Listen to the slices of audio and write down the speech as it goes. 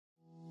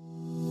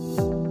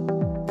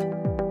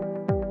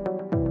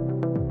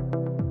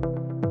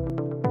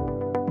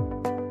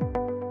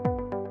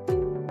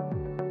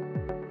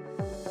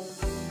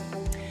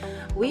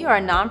We are a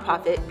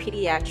nonprofit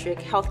pediatric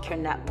healthcare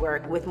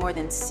network with more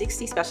than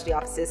 60 specialty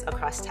offices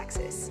across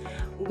Texas.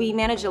 We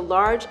manage a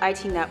large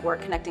IT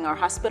network connecting our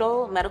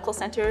hospital, medical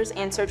centers,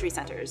 and surgery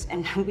centers,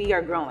 and we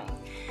are growing.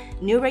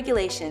 New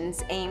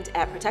regulations aimed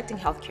at protecting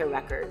healthcare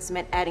records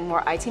meant adding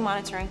more IT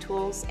monitoring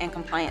tools and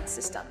compliance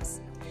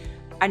systems.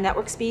 Our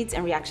network speeds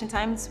and reaction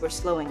times were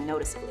slowing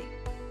noticeably.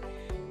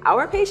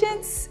 Our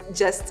patients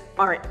just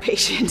aren't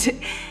patient.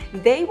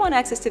 They want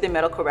access to their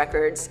medical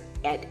records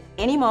at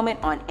any moment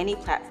on any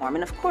platform,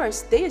 and of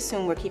course, they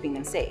assume we're keeping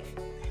them safe.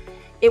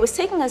 It was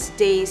taking us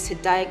days to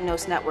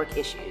diagnose network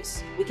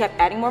issues. We kept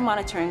adding more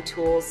monitoring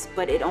tools,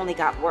 but it only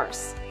got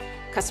worse.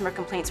 Customer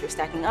complaints were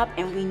stacking up,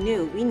 and we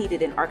knew we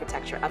needed an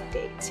architecture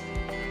update.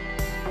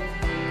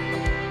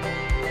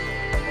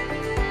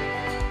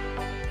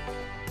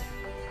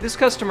 This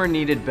customer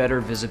needed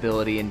better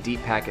visibility and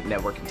deep packet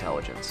network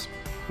intelligence.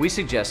 We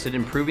suggested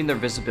improving their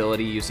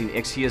visibility using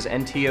IXIA's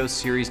NTO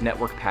series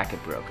network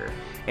packet broker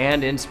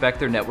and inspect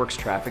their network's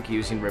traffic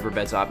using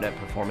Riverbed's OPNET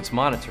performance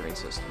monitoring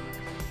system.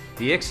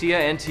 The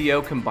IXIA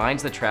NTO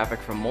combines the traffic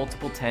from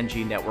multiple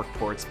 10G network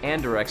ports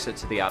and directs it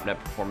to the OPNET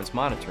performance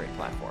monitoring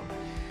platform.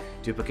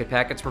 Duplicate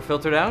packets were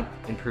filtered out,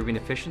 improving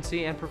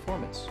efficiency and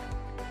performance.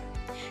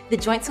 The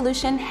joint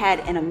solution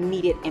had an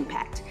immediate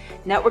impact.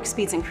 Network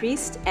speeds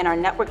increased, and our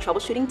network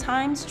troubleshooting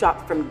times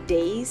dropped from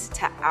days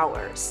to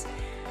hours.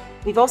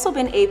 We've also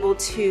been able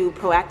to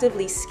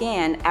proactively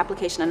scan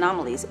application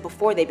anomalies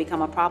before they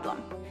become a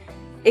problem.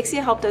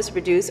 IXIA helped us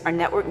reduce our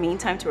network mean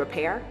time to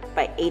repair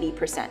by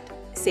 80%,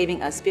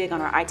 saving us big on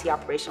our IT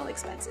operational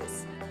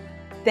expenses.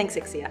 Thanks,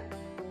 IXIA.